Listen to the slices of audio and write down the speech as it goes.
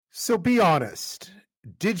So be honest.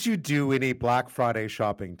 Did you do any Black Friday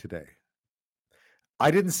shopping today?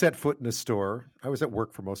 I didn't set foot in a store. I was at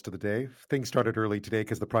work for most of the day. Things started early today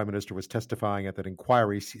because the Prime Minister was testifying at that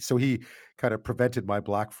inquiry. So he kind of prevented my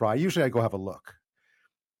Black Friday. Usually I go have a look.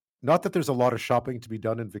 Not that there's a lot of shopping to be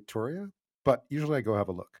done in Victoria, but usually I go have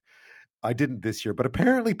a look. I didn't this year, but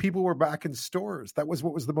apparently people were back in stores. That was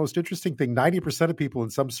what was the most interesting thing. 90% of people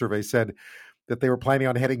in some surveys said that they were planning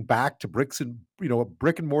on heading back to a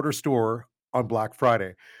brick and mortar store on Black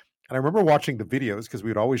Friday. And I remember watching the videos because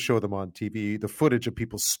we would always show them on TV, the footage of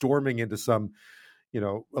people storming into some,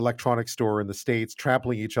 electronics store in the States,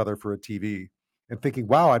 trampling each other for a TV and thinking,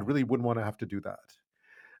 wow, I really wouldn't want to have to do that.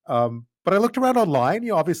 But I looked around online.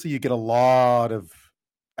 Obviously you get a lot of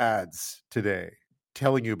ads today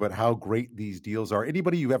telling you about how great these deals are.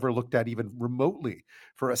 Anybody you've ever looked at even remotely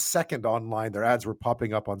for a second online, their ads were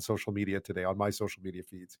popping up on social media today, on my social media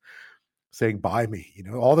feeds, saying, buy me.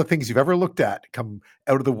 All the things you've ever looked at come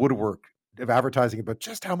out of the woodwork of advertising about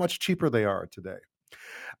just how much cheaper they are today.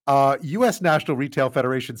 U.S. National Retail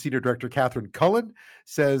Federation Senior Director Catherine Cullen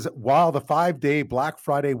says, while the 5-day Black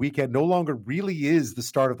Friday weekend no longer really is the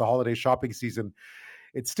start of the holiday shopping season,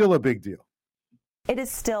 it's still a big deal. It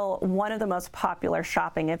is still one of the most popular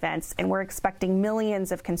shopping events, and we're expecting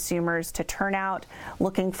millions of consumers to turn out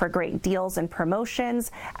looking for great deals and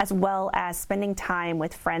promotions, as well as spending time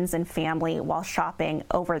with friends and family while shopping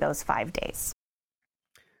over those 5 days.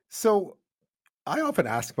 So I often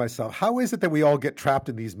ask myself, how is it that we all get trapped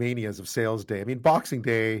in these manias of sales day? I mean, Boxing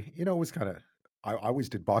Day, was kind of, I always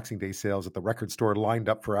did Boxing Day sales at the record store, lined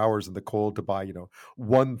up for hours in the cold to buy,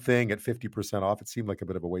 one thing at 50% off. It seemed like a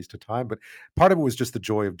bit of a waste of time, but part of it was just the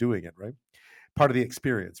joy of doing it, right? Part of the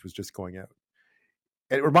experience was just going out.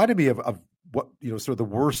 And it reminded me of what, sort of the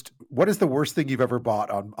worst, what is the worst thing you've ever bought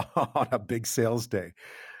on a big sales day?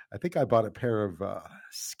 I think I bought a pair of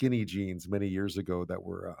skinny jeans many years ago that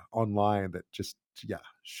were online that just,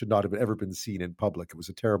 should not have ever been seen in public. It was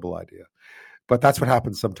a terrible idea. But that's what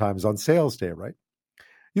happens sometimes on sales day, right?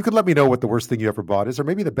 You could let me know what the worst thing you ever bought is, or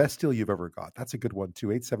maybe the best deal you've ever got. That's a good one, too.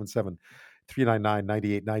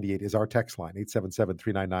 877-399-9898 is our text line,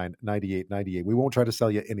 877-399-9898. We won't try to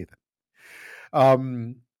sell you anything.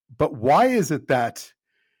 But why is it that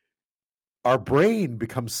our brain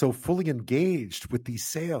becomes so fully engaged with these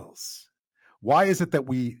sales? Why is it that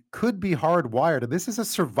we could be hardwired, and this is a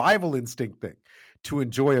survival instinct thing, to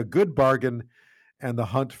enjoy a good bargain and the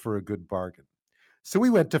hunt for a good bargain? So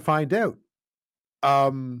we went to find out.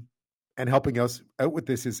 And helping us out with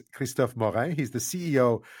this is Christophe Morin. He's the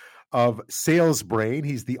CEO of SalesBrain.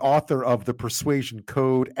 He's the author of the Persuasion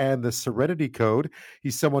Code and the Serenity Code.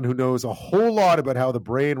 He's someone who knows a whole lot about how the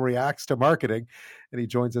brain reacts to marketing. And he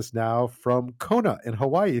joins us now from Kona in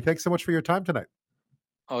Hawaii. Thanks so much for your time tonight.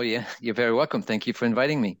 Oh, yeah. You're very welcome. Thank you for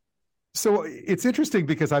inviting me. So it's interesting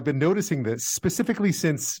because I've been noticing this specifically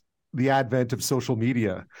since the advent of social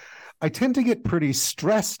media. I tend to get pretty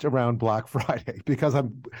stressed around Black Friday because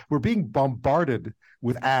we're being bombarded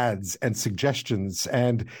with ads and suggestions,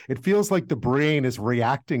 and it feels like the brain is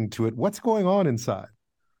reacting to it. What's going on inside?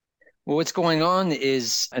 Well, what's going on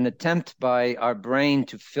is an attempt by our brain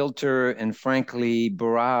to filter and frankly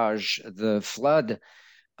barrage the flood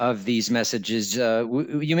of these messages.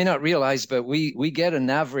 You may not realize, but we get an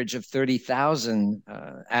average of 30,000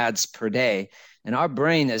 ads per day, and our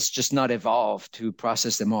brain has just not evolved to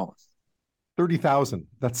process them all. 30,000.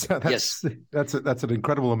 That's an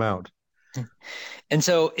incredible amount. And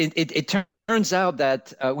so it turns out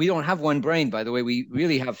that we don't have one brain, by the way. We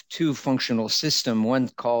really have two functional systems, one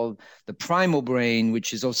called the primal brain,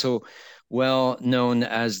 which is also well known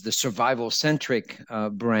as the survival-centric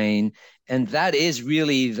brain. And that is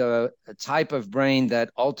really the type of brain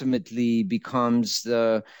that ultimately becomes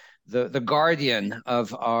the guardian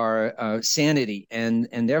of our sanity. And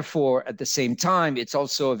therefore, at the same time, it's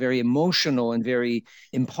also a very emotional and very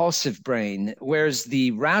impulsive brain, whereas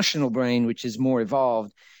the rational brain, which is more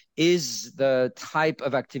evolved, is the type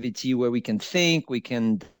of activity where we can think, we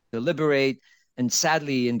can deliberate. And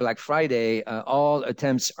sadly, in Black Friday, all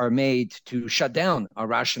attempts are made to shut down our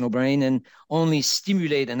rational brain and only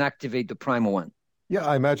stimulate and activate the primal one. Yeah,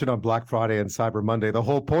 I imagine on Black Friday and Cyber Monday, the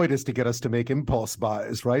whole point is to get us to make impulse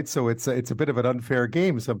buys, right? So it's a bit of an unfair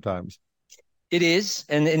game sometimes. It is,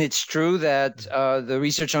 and it's true that the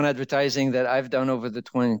research on advertising that I've done over the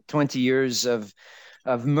 20 years of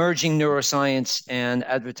merging neuroscience and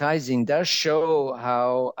advertising does show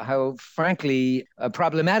how frankly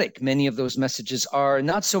problematic many of those messages are,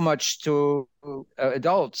 not so much to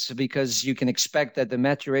adults, because you can expect that the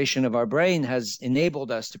maturation of our brain has enabled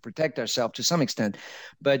us to protect ourselves to some extent,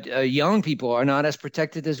 but young people are not as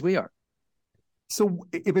protected as we are. So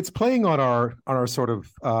if it's playing on our sort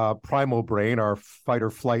of primal brain, our fight or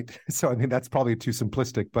flight, so I mean that's probably too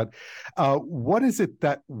simplistic, but what is it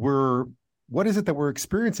that we're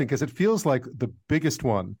experiencing? Because it feels like the biggest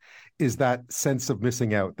one is that sense of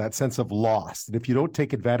missing out, that sense of loss. And if you don't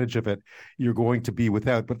take advantage of it, you're going to be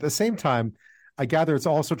without. But at the same time, I gather it's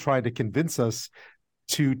also trying to convince us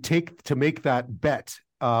to make that bet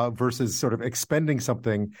versus sort of expending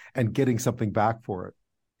something and getting something back for it.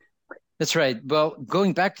 That's right. Well,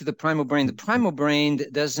 going back to the primal brain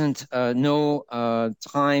doesn't know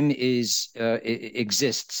time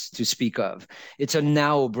exists to speak of. It's a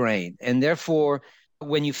now brain, and therefore,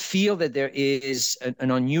 when you feel that there is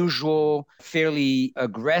an unusual, fairly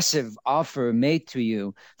aggressive offer made to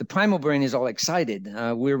you, the primal brain is all excited.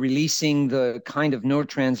 We're releasing the kind of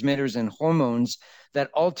neurotransmitters and hormones that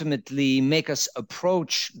ultimately make us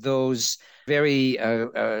approach those very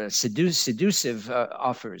seductive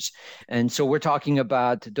offers. And so we're talking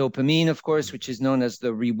about dopamine, of course, which is known as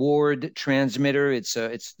the reward transmitter. It's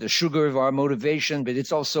the sugar of our motivation, but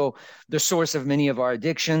it's also the source of many of our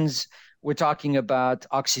addictions. We're talking about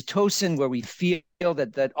oxytocin, where we feel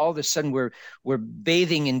that all of a sudden we're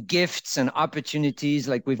bathing in gifts and opportunities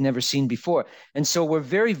like we've never seen before. And so we're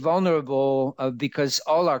very vulnerable because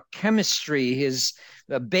all our chemistry is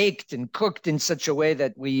baked and cooked in such a way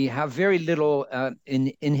that we have very little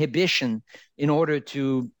inhibition in order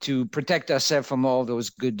to protect ourselves from all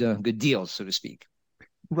those good deals, so to speak.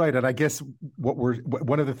 Right, and I guess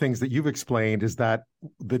one of the things that you've explained is that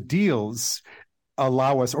the deals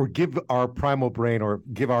allow us or give our primal brain or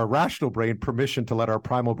give our rational brain permission to let our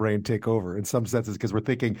primal brain take over in some senses, because we're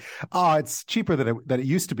thinking, it's cheaper than it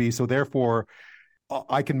used to be, so therefore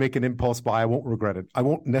I can make an impulse buy. I won't regret it. I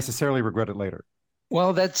won't necessarily regret it later.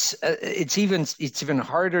 Well, that's it's even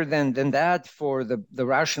harder than that for the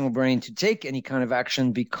rational brain to take any kind of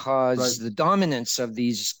action, because the dominance of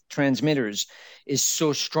these transmitters is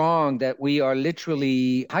so strong that we are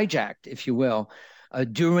literally hijacked, if you will,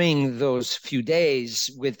 during those few days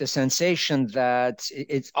with the sensation that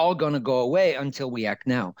it's all going to go away until we act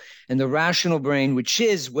now. And the rational brain, which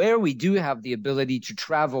is where we do have the ability to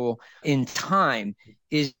travel in time,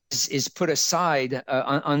 is put aside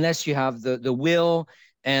unless you have the will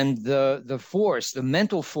and the force, the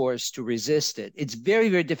mental force to resist it. It's very,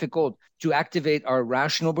 very difficult to activate our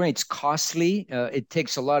rational brain. It's costly. It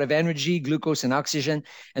takes a lot of energy, glucose and oxygen,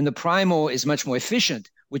 and the primal is much more efficient,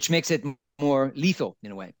 which makes it more lethal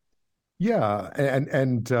in a way. Yeah,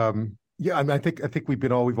 and yeah, I mean, I think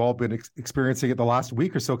we've all been experiencing it the last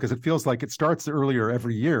week or so, because it feels like it starts earlier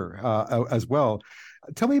every year as well.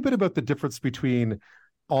 Tell me a bit about the difference between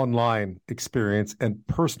online experience and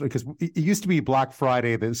personal, because it used to be Black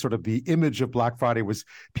Friday, the image of Black Friday was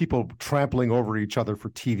people trampling over each other for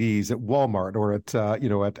TVs at Walmart or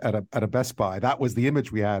at a Best Buy. That was the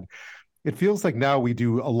image we had. It feels like now we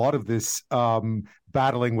do a lot of this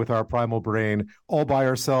battling with our primal brain all by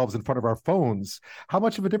ourselves in front of our phones. How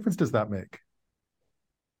much of a difference does that make?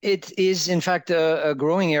 It is, in fact, a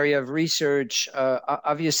growing area of research.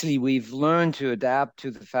 Obviously, we've learned to adapt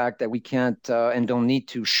to the fact that we can't and don't need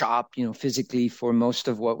to shop, physically for most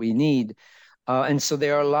of what we need. And so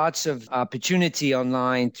there are lots of opportunity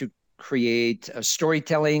online to create a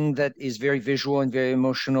storytelling that is very visual and very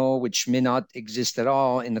emotional, which may not exist at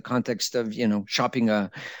all in the context of, shopping a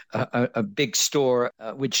big store,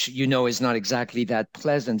 which, is not exactly that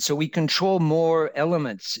pleasant. So we control more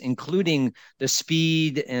elements, including the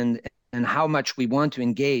speed and how much we want to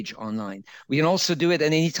engage online. We can also do it at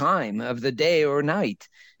any time of the day or night.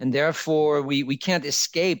 And therefore, we can't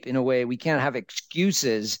escape in a way. We can't have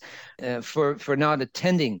excuses for not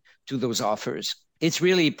attending to those offers. It's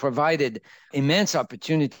really provided immense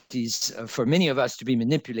opportunities for many of us to be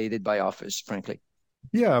manipulated by offers, frankly.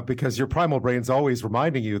 Yeah, because your primal brain's always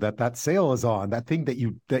reminding you that sale is on, that thing that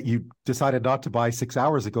you decided not to buy 6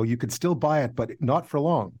 hours ago. You could still buy it, but not for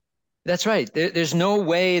long. That's right. There's no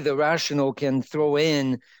way the rational can throw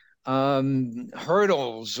in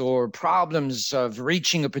hurdles or problems of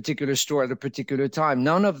reaching a particular store at a particular time.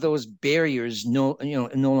 None of those barriers no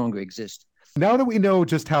longer exist. Now that we know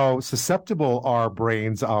just how susceptible our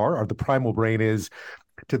brains are, or the primal brain is,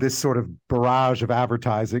 to this sort of barrage of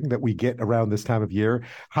advertising that we get around this time of year,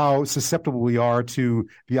 how susceptible we are to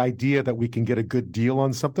the idea that we can get a good deal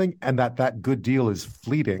on something and that good deal is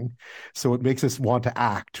fleeting. So it makes us want to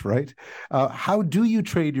act, right? How do you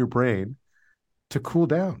train your brain to cool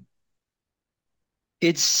down?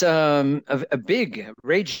 It's a big,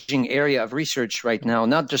 raging area of research right now,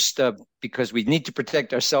 not just because we need to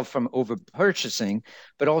protect ourselves from over-purchasing,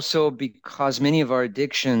 but also because many of our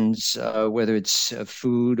addictions, whether it's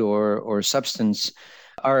food or substance,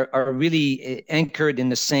 are really anchored in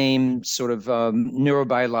the same sort of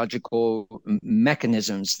neurobiological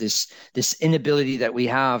mechanisms. This inability that we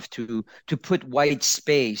have to put white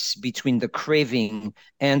space between the craving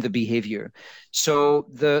and the behavior. So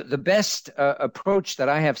the best approach that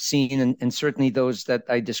I have seen, and certainly those that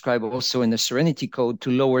I describe also in the Serenity Code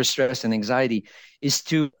to lower stress and anxiety, is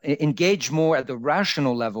to engage more at the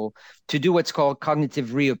rational level, to do what's called cognitive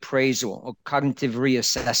reappraisal or cognitive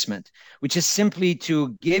reassessment, which is simply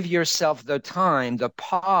to give yourself the time, the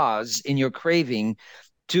pause in your craving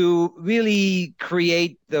to really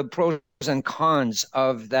create the pros and cons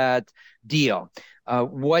of that deal.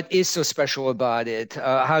 What is so special about it?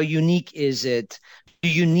 How unique is it? Do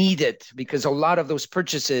you need it? Because a lot of those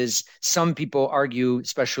purchases, some people argue,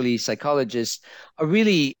 especially psychologists, are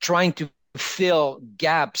really trying to fill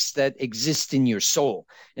gaps that exist in your soul.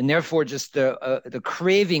 And therefore, just the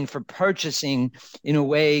craving for purchasing in a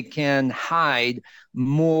way can hide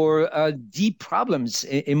more deep problems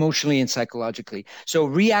emotionally and psychologically. So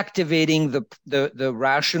reactivating the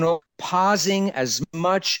rational, pausing as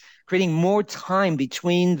much, creating more time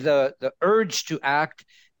between the urge to act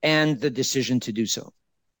and the decision to do so.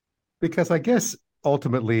 Because I guess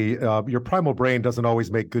ultimately your primal brain doesn't always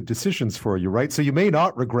make good decisions for you, right? So you may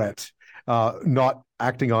not regret not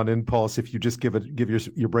acting on impulse if you just give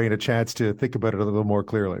your brain a chance to think about it a little more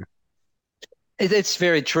clearly. It's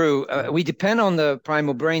very true. We depend on the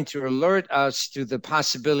primal brain to alert us to the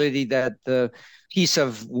possibility that the piece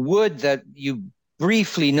of wood that you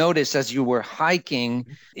briefly noticed as you were hiking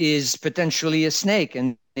is potentially a snake,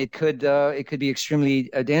 and it could be extremely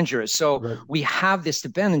dangerous. So right. We have this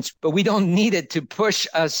dependence, but we don't need it to push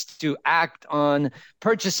us to act on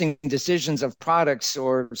purchasing decisions of products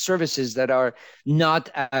or services that are not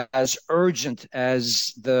as urgent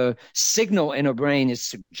as the signal in our brain is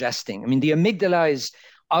suggesting. I mean, the amygdala is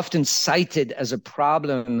often cited as a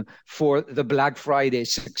problem for the Black Friday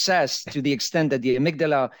success, to the extent that the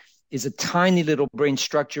amygdala is a tiny little brain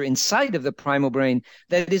structure inside of the primal brain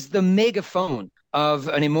that is the megaphone of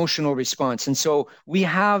an emotional response. And so we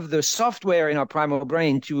have the software in our primal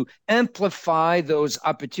brain to amplify those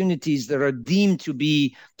opportunities that are deemed to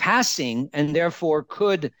be passing and therefore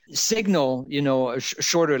could signal, a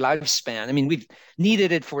shorter lifespan. I mean, we've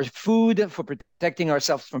needed it for food, for protecting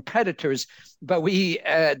ourselves from predators, but we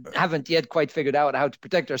haven't yet quite figured out how to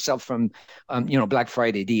protect ourselves from, Black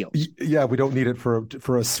Friday deals. Yeah, we don't need it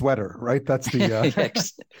for a sweater, right? That's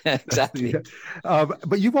the exactly.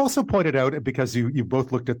 But you've also pointed out, because you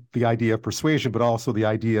both looked at the idea of persuasion, but also the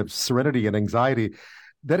idea of serenity and anxiety,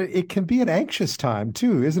 that it can be an anxious time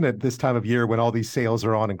too, isn't it? This time of year when all these sales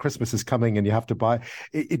are on and Christmas is coming and you have to buy,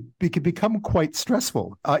 it can become quite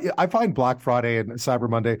stressful. I find Black Friday and Cyber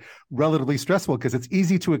Monday relatively stressful because it's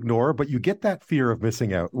easy to ignore, but you get that fear of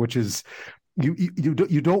missing out, which is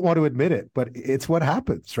you don't want to admit it, but it's what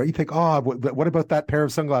happens, right? You think, what about that pair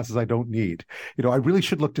of sunglasses I don't need? I really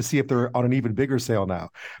should look to see if they're on an even bigger sale now,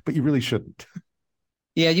 but you really shouldn't.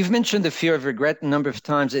 Yeah, you've mentioned the fear of regret a number of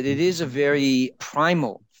times. It is a very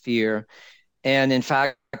primal fear. And in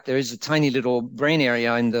fact, there is a tiny little brain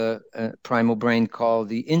area in the primal brain called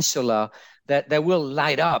the insula that will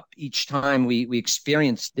light up each time we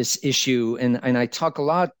experience this issue. And I talk a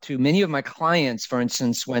lot to many of my clients, for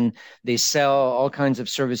instance, when they sell all kinds of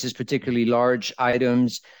services, particularly large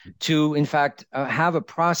items, to, in fact, have a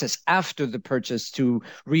process after the purchase to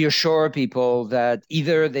reassure people that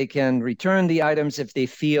either they can return the items if they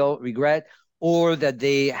feel regret, or that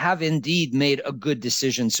they have indeed made a good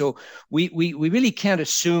decision. So we really can't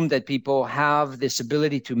assume that people have this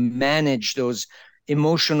ability to manage those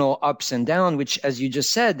emotional ups and downs, which, as you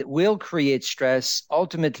just said, will create stress,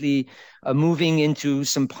 ultimately moving into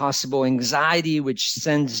some possible anxiety, which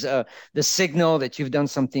sends the signal that you've done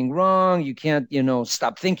something wrong. You can't,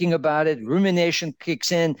 stop thinking about it. Rumination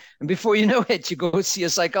kicks in. And before you know it, you go see a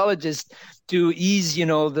psychologist to ease,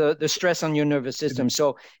 the stress on your nervous system.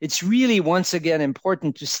 So it's really, once again,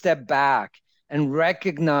 important to step back and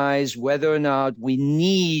recognize whether or not we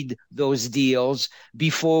need those deals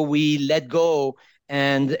before we let go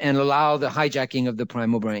and allow the hijacking of the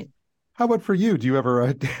primal brain. How about for you? Do you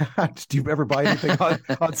ever buy anything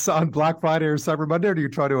on Black Friday or Cyber Monday, or do you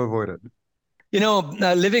try to avoid it?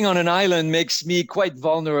 Living on an island makes me quite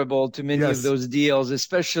vulnerable to many of those deals,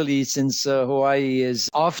 especially since Hawaii is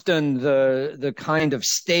often the kind of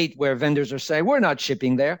state where vendors are saying, we're not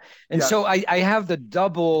shipping there. And so I have the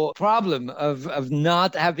double problem of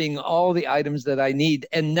not having all the items that I need.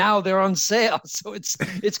 And now they're on sale. So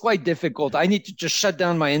it's quite difficult. I need to just shut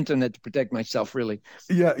down my internet to protect myself, really.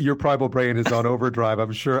 Yeah, your primal brain is on overdrive,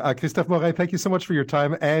 I'm sure. Christophe Morin, thank you so much for your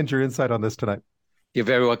time and your insight on this tonight. You're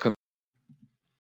very welcome.